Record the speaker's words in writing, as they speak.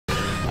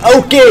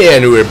Okay,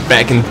 and we're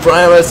back in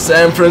private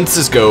San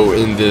Francisco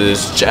in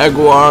this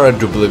Jaguar. I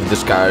do believe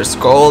this car is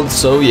called.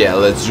 So yeah,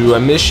 let's do a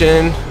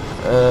mission.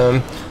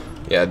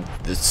 Yeah,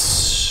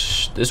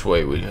 this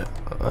way.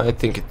 I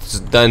think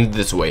it's done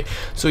this way.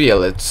 So yeah,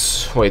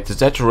 let's wait. Is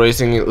that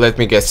racing? Let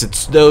me guess.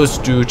 It's those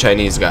two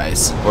Chinese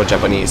guys or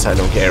Japanese. I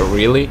don't care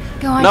really.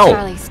 Go on, no.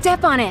 Charlie.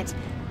 Step on it.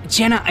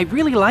 Jenna, I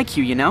really like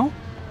you, you know?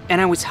 And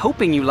I was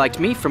hoping you liked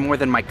me for more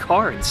than my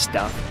car and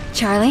stuff.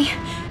 Charlie,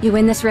 you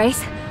win this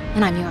race,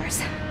 and I'm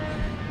yours.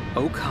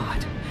 Oh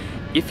God,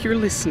 if you're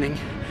listening,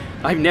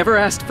 I've never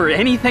asked for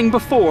anything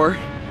before.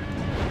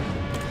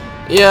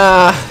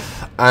 Yeah,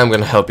 I'm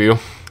gonna help you.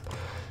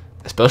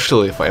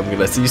 Especially if I'm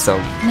gonna see some.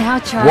 Now,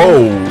 Charlie,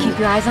 whoa. Keep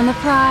your eyes on the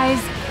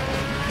prize.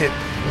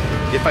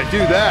 If I do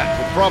that,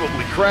 we'll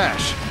probably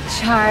crash.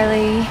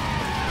 Charlie.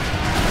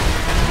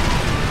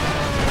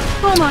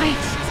 Oh my.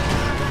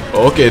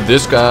 Okay,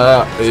 this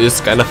guy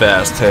is kinda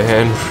fast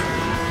and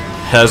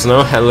has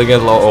no handling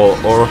at all,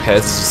 or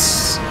has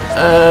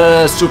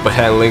super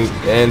handling,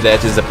 and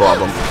that is the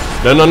problem.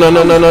 No,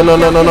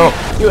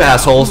 you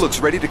assholes. Looks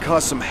ready to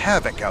cause some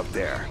havoc out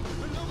there.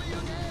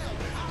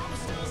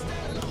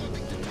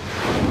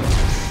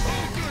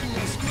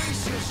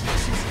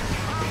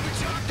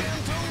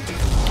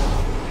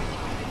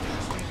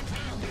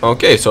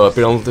 Okay, so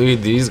apparently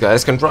these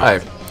guys can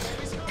drive.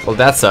 Well,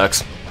 that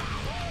sucks.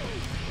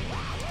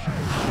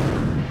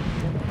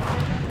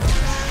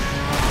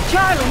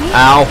 Charlie.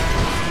 Ow.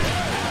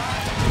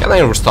 Can I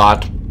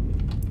restart?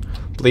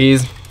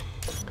 Please.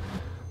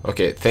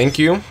 Okay, thank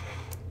you.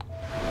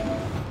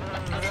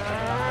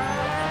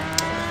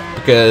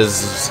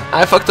 Because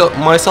I fucked up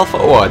myself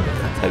or what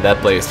at that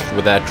place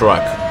with that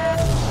truck.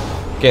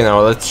 Okay,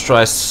 now let's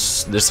try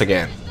this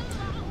again.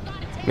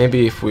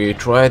 Maybe if we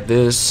try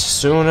this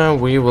sooner,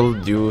 we will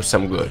do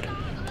some good.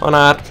 Or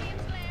not.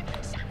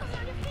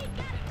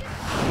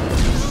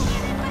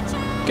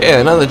 Okay,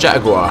 another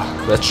Jaguar.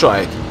 Let's try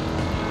it.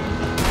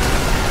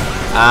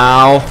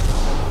 Ow.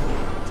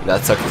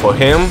 That sucked for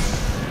him.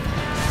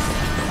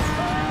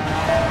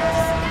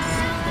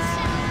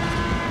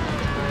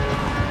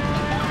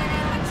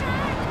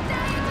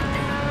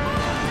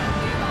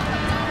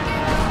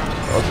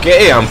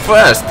 Okay, I'm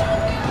first.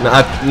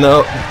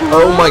 No.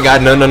 Oh my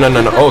God, no.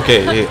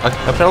 Okay,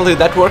 apparently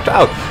that worked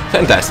out.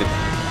 Fantastic.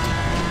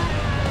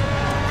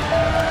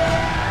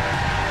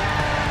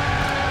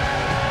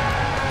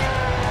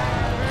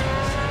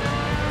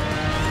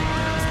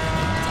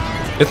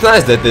 It's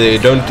nice that they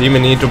don't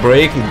even need to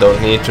brake,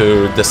 don't need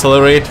to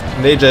decelerate.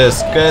 They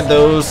just get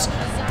those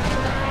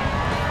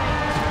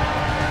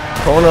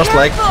corners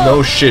like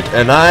no shit,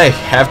 and I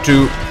have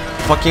to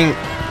fucking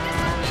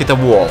hit a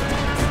wall.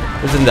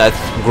 Isn't that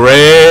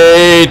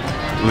great?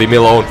 Leave me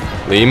alone.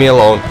 Leave me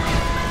alone.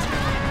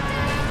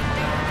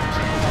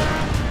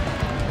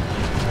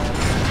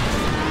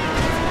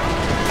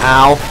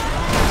 Ow.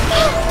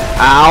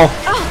 Ow.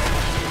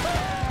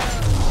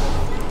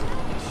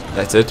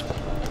 That's it.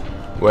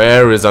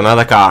 Where is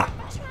another car?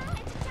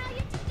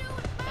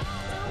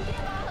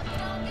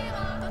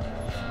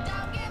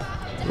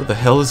 What the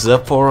hell is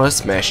up for us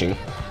smashing?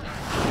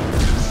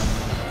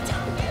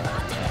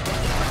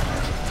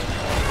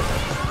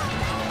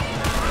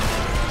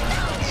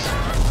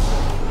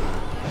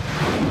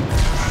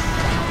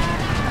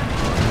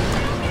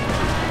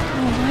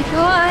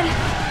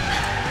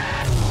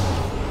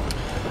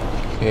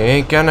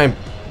 Okay, can I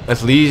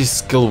at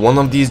least kill one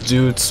of these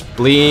dudes,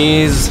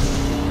 please?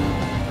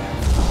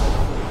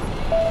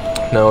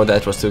 No,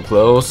 that was too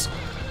close.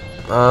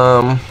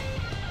 Fire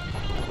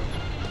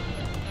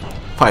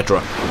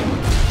truck.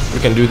 You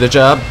can do the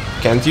job,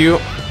 can't you?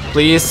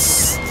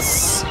 Please.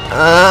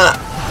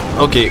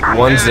 Okay,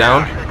 one's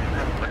down.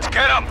 Let's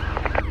get him.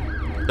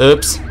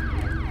 Oops.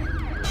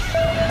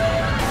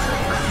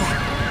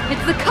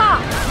 It's the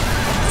cop.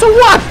 So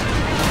what?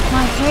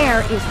 My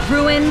hair is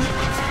ruined.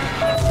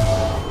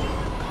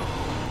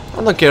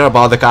 I don't care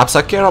about the cops,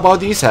 I care about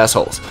these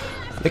assholes.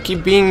 They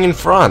keep being in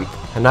front,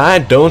 and I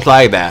don't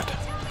like that.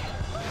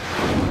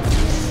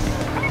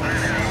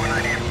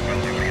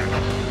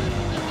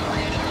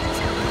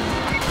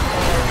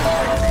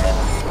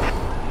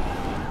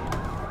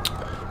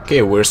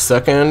 Okay, we're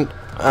second.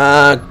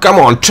 Come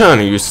on, turn,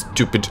 you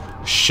stupid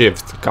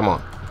shift. Come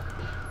on.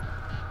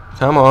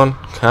 Come on.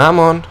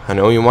 I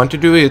know you want to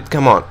do it.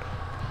 Come on.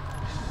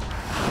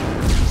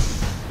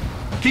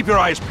 Keep your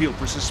eyes peeled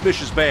for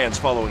suspicious vans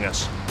following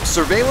us.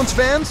 Surveillance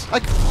vans?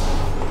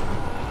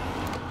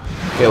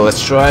 Okay,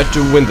 let's try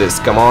to win this.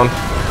 Come on.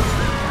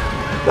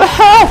 The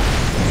hell?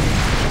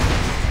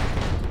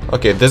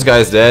 Okay, this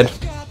guy's dead.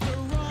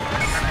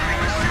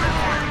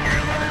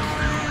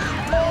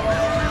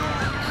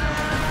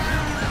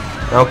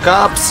 Now,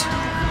 cops,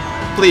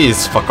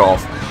 please fuck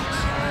off.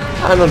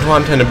 I don't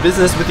want any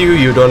business with you.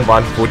 You don't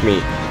want with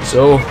me.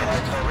 So,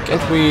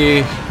 can't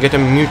we get a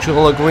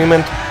mutual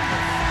agreement?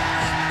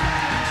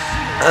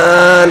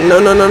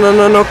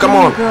 No, come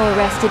on. Getting a girl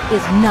arrested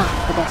is not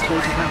the best way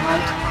to her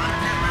heart.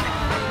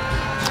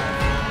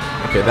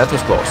 Okay, that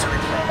was close.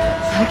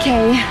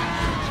 Okay,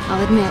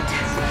 I'll admit,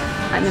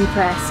 I'm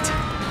impressed.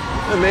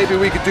 Then maybe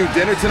we could do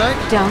dinner tonight?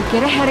 Don't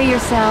get ahead of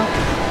yourself.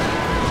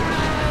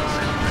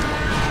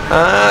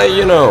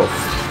 You know,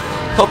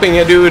 helping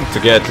a dude to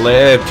get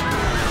laid.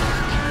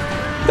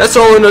 That's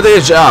all in a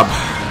day's job.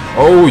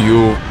 Oh,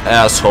 you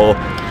asshole.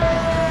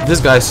 This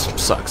guy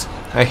sucks.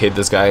 I hate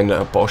this guy in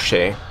the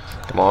Porsche.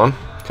 Come on,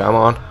 come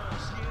on.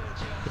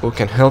 Who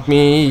can help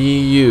me?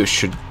 You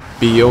should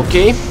be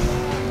okay.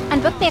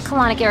 And book the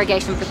colonic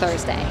irrigation for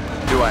Thursday.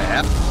 Do I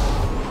have?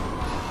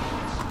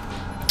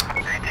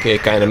 Okay,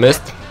 kinda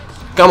missed.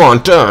 Come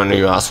on, turn,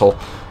 you asshole.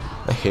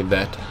 I hate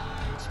that.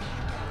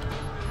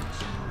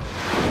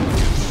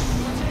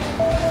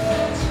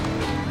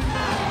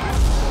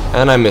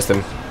 And I missed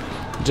him.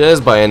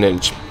 Just by an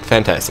inch.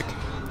 Fantastic.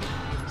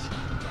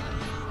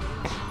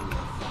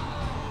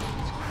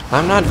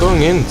 I'm not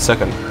going in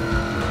second.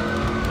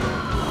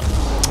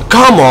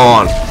 Come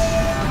on!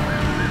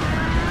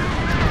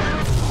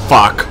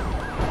 Fuck.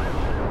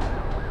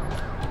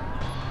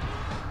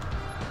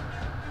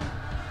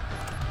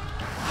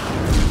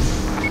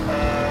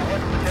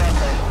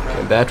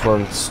 Okay, that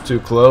one's too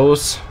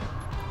close.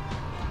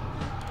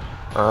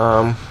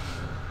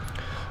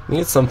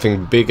 Need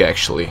something big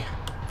actually.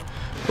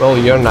 Well,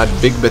 you're not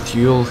big, but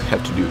you'll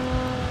have to do.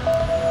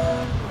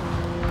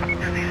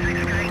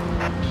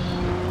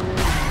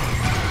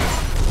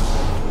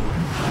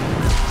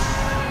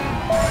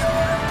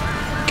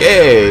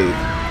 Okay,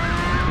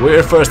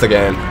 we're first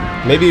again.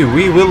 Maybe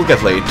we will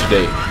get late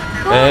today.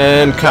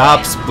 And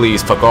cops,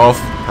 please fuck off.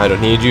 I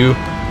don't need you.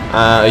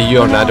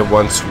 You're not the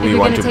ones we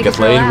want to get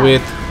late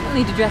with. You'll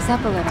need to dress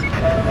up a little.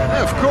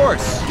 Of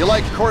course. You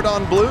like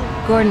cordon bleu?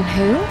 Gordon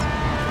who?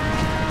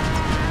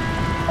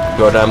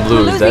 Gordon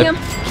Blue, is that?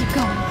 Keep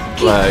going.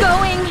 Keep Like-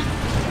 going.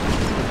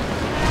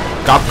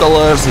 Cop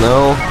colors?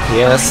 No.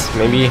 Yes,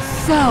 maybe.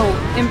 So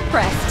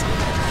impressed.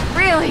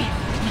 Really?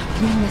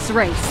 Win this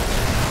race.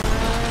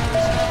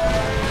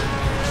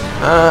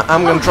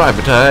 I'm gonna try,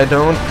 but I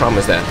don't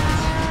promise that.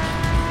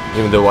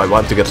 Even though I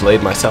want to get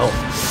laid myself.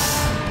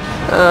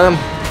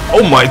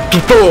 Oh my...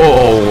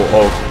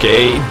 Oh,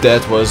 okay,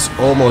 that was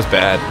almost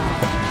bad.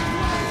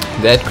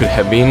 That could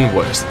have been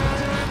worse.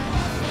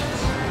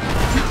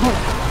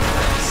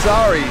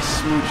 Sorry,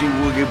 Smoochie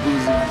Woogie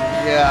Boozy.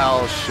 Yeah,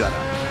 I'll shut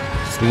up.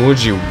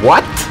 Smoochie,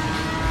 what?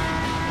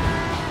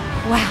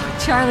 Wow,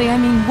 Charlie, I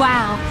mean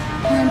wow.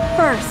 We're in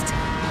first.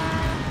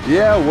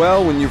 Yeah,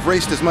 well, when you've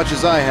raced as much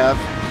as I have,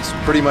 it's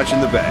pretty much in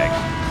the bag.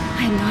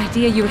 I had no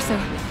idea you were so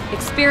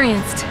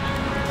experienced.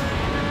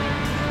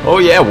 Oh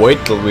yeah,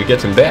 wait till we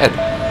get in bed.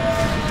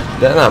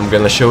 Then I'm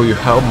gonna show you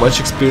how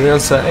much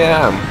experience I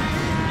am.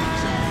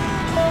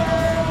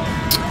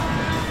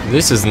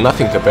 This is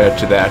nothing compared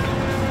to that.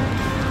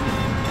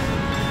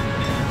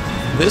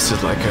 This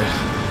is like a...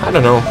 I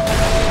don't know.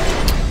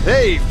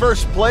 Hey,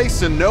 first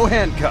place and no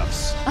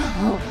handcuffs.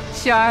 Oh,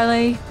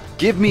 Charlie.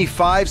 Give me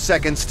 5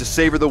 seconds to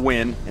savor the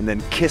win, and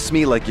then kiss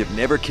me like you've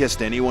never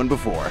kissed anyone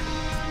before.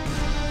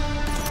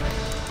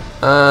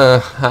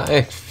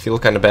 I feel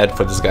kinda bad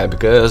for this guy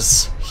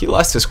because he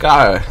lost his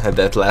car at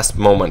that last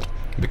moment.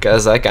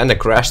 Because I kinda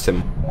crashed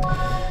him.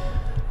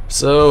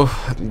 So,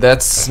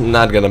 that's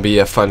not gonna be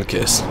a fun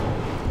kiss.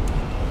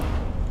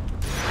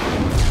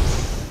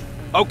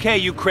 Okay,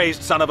 you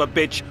crazed son of a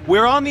bitch.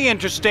 We're on the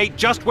interstate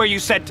just where you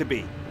said to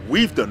be.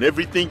 We've done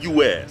everything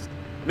you asked.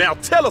 Now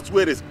tell us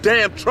where this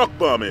damn truck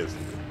bomb is.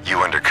 You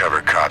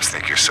undercover cops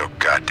think you're so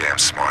goddamn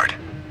smart.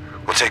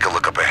 We'll take a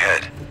look up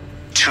ahead.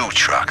 2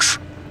 trucks.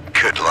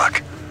 Good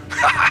luck.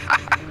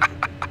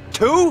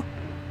 2?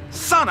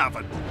 Son of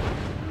a...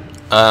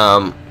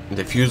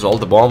 Defuse all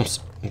the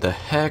bombs. The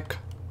heck?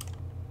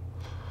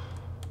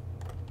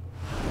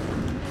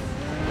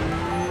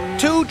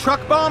 2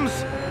 truck bombs?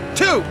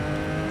 2!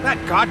 That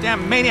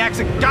goddamn maniac's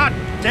a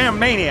goddamn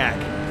maniac.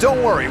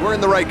 Don't worry, we're in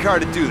the right car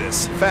to do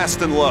this.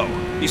 Fast and low.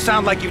 You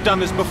sound like you've done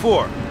this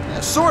before. Yeah,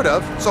 sort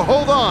of, so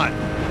hold on.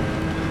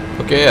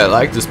 Okay, I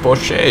like this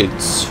Porsche.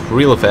 It's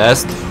real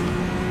fast.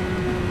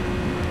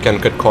 Can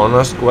cut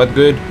corners quite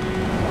good.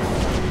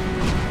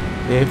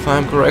 If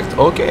I'm correct.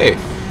 Okay.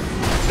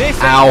 This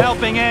ain't Ow.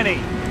 helping any.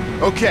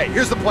 Okay,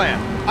 here's the plan.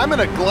 I'm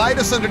gonna glide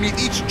us underneath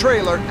each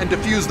trailer and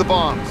defuse the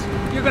bombs.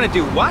 You're gonna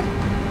do what?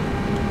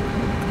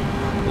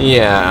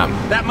 Yeah.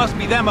 That must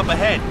be them up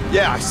ahead.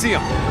 Yeah, I see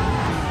them.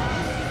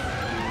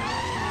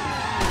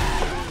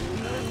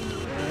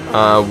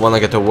 Wanna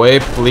get away,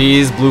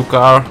 please, blue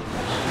car.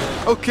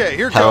 Okay,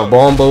 here Have a goes.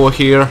 bomb over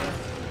here.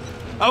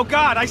 Oh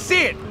God, I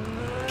see it.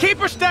 Keep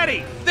her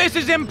steady. This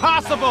is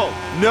impossible.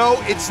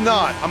 No, it's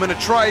not. I'm gonna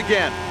try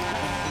again.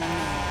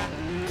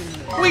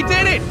 We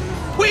did it.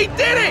 We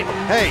did it.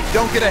 Hey,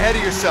 don't get ahead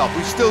of yourself.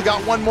 We've still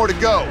got one more to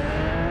go.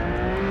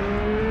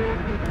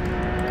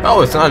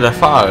 Oh, it's not that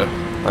far.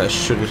 I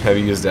shouldn't have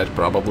used that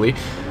probably.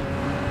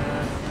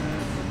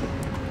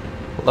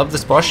 Love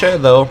this Porsche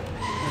though.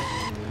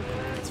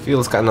 It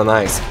feels kinda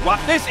nice. What?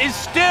 This is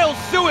still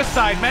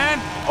suicide,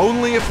 man.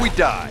 Only if we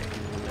die.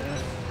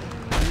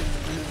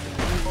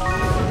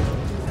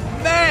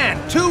 Man, Man,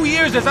 2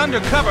 years as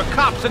undercover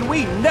cops and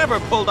we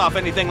never pulled off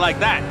anything like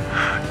that.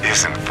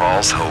 Isn't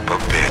false hope a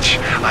bitch?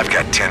 I've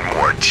got 10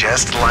 more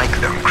just like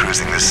them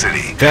cruising the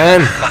city.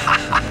 10.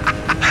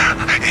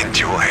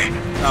 Enjoy.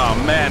 Oh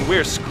man,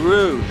 we're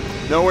screwed.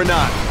 No, we're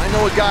not. I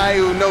know a guy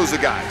who knows a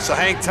guy, so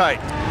hang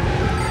tight. You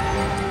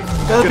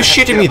gotta be Gonna have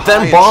to shitting get me, up high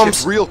 10 and bombs.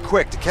 shift real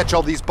quick to catch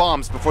all these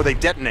bombs before they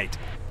detonate.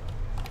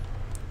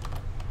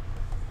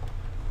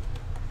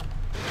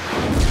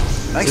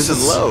 Nice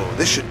and low.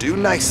 This should do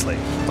nicely.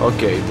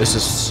 Okay, this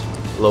is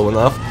low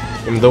enough,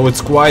 even though it's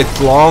quite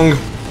long.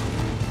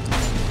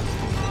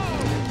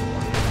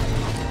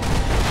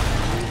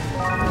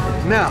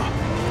 Now,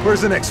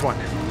 where's the next one?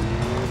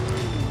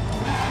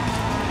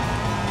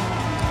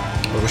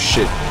 Oh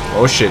shit,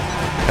 oh shit.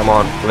 Come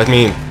on, let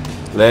me in.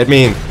 Let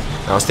me in.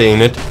 Now stay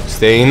in it,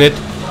 stay in it.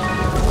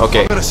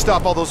 Okay. I'm gonna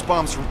stop all those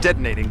bombs from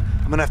detonating.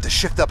 I'm gonna have to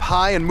shift up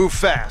high and move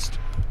fast.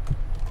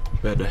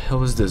 Where the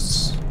hell is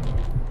this?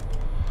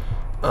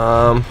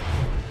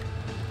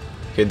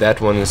 Okay,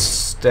 that one is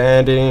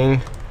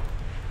standing.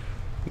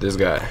 This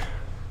guy.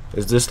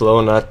 Is this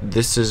low? Not.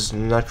 This is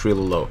not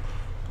really low.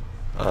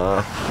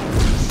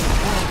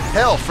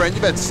 Hell, friend,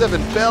 you've had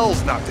 7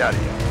 bells knocked out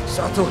of you.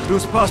 Sato,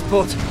 lose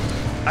passport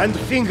and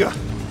finger.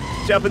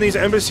 Japanese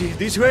embassy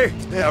this way.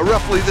 Yeah,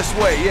 roughly this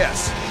way,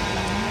 yes.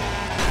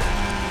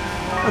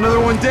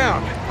 Another one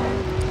down.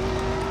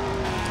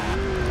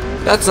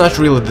 That's not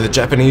really the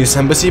Japanese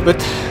embassy,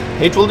 but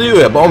it will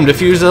do. A bomb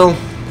defusal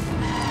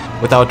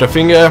without a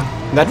finger.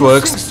 That You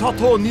works. think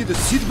Sato need a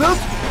seatbelt?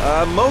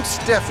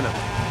 Most definitely.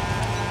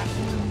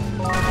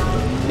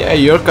 Yeah,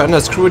 you're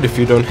kinda screwed if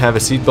you don't have a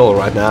seatbelt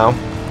right now.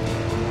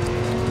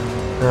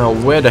 Now,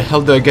 where the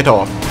hell do I get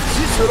off?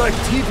 This is like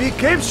TV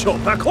game show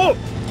back home.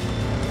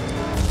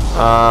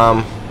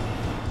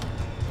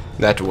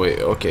 That way.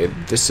 Okay,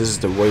 this is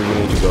the way we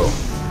need to go.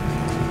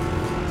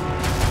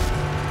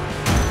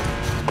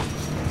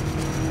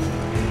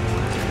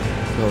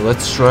 Now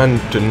let's try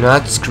to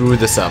not screw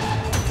this up.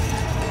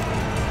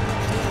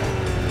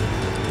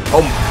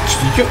 Oh,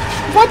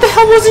 what the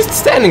hell was he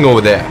standing over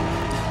there?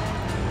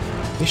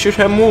 He should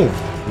have moved.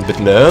 But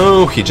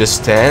no, he just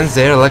stands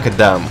there like a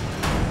dumb.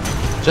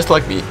 Just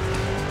like me.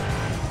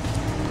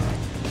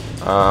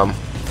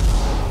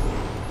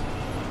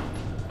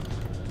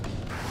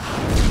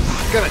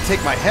 Gonna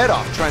take my head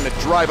off trying to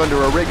drive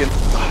under a rig and...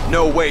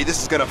 No way, this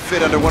is gonna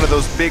fit under one of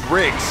those big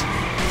rigs.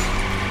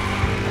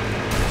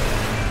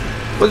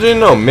 What do you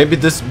know? Maybe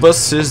this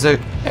bus is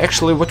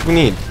actually what we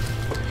need.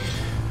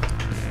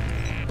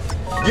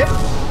 Yep.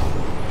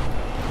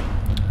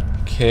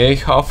 Okay,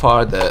 how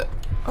far the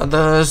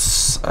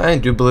others? I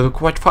do believe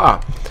quite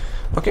far.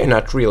 Okay,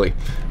 not really.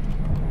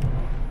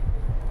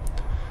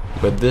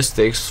 But this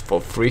takes for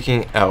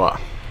freaking ever.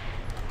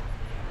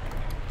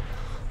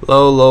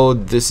 Low, low,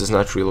 this is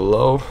not really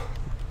low.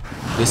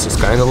 This is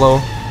kinda low.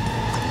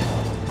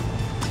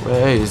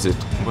 Where is it?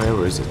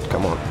 Where is it?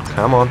 Come on,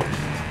 come on.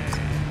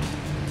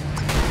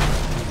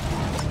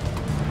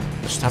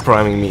 Stop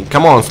rhyming me.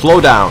 Come on, slow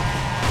down.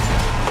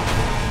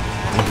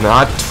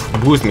 Not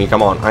boost me,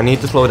 come on. I need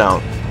to slow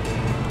down.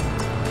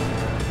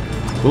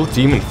 Will it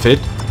even fit?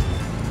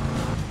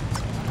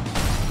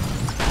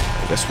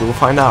 I guess we'll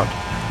find out.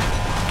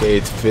 Okay,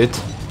 it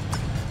fit.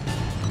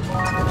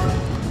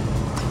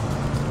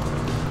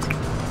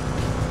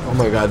 Oh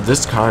my god,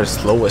 this car is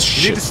slow as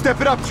You need shit. to step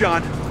it up,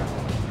 John.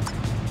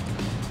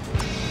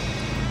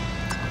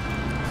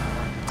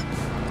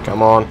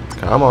 Come on,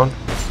 come on.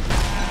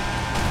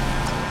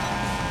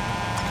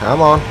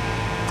 Come on.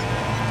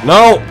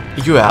 No!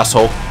 You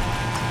asshole.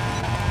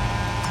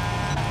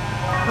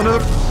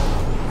 Another...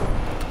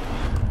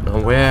 Now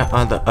where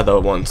are the other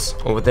ones?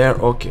 Over there?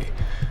 Okay.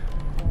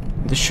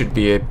 This should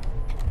be a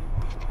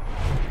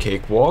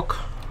cakewalk.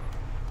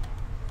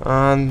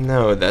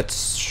 No, that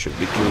should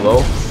be too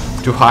low.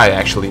 Too high,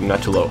 actually,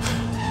 not too low.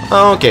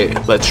 Okay,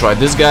 let's try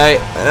this guy.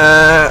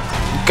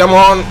 Come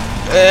on.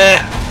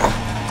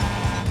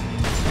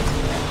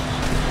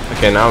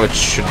 Okay, now it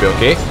should be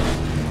okay.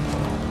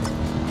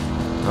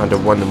 The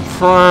one in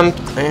front,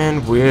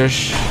 and we're...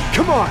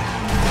 Come on!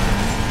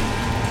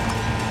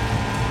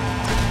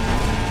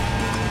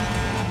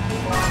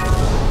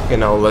 Okay,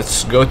 now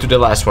let's go to the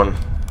last one.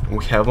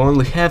 We have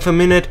only half a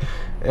minute,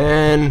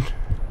 and...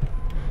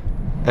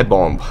 a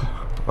bomb.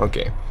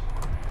 Okay.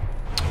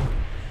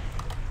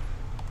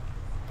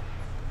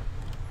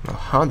 Now,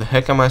 how the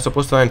heck am I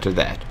supposed to enter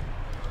that?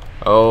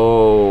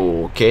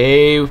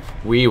 Okay,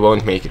 we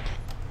won't make it.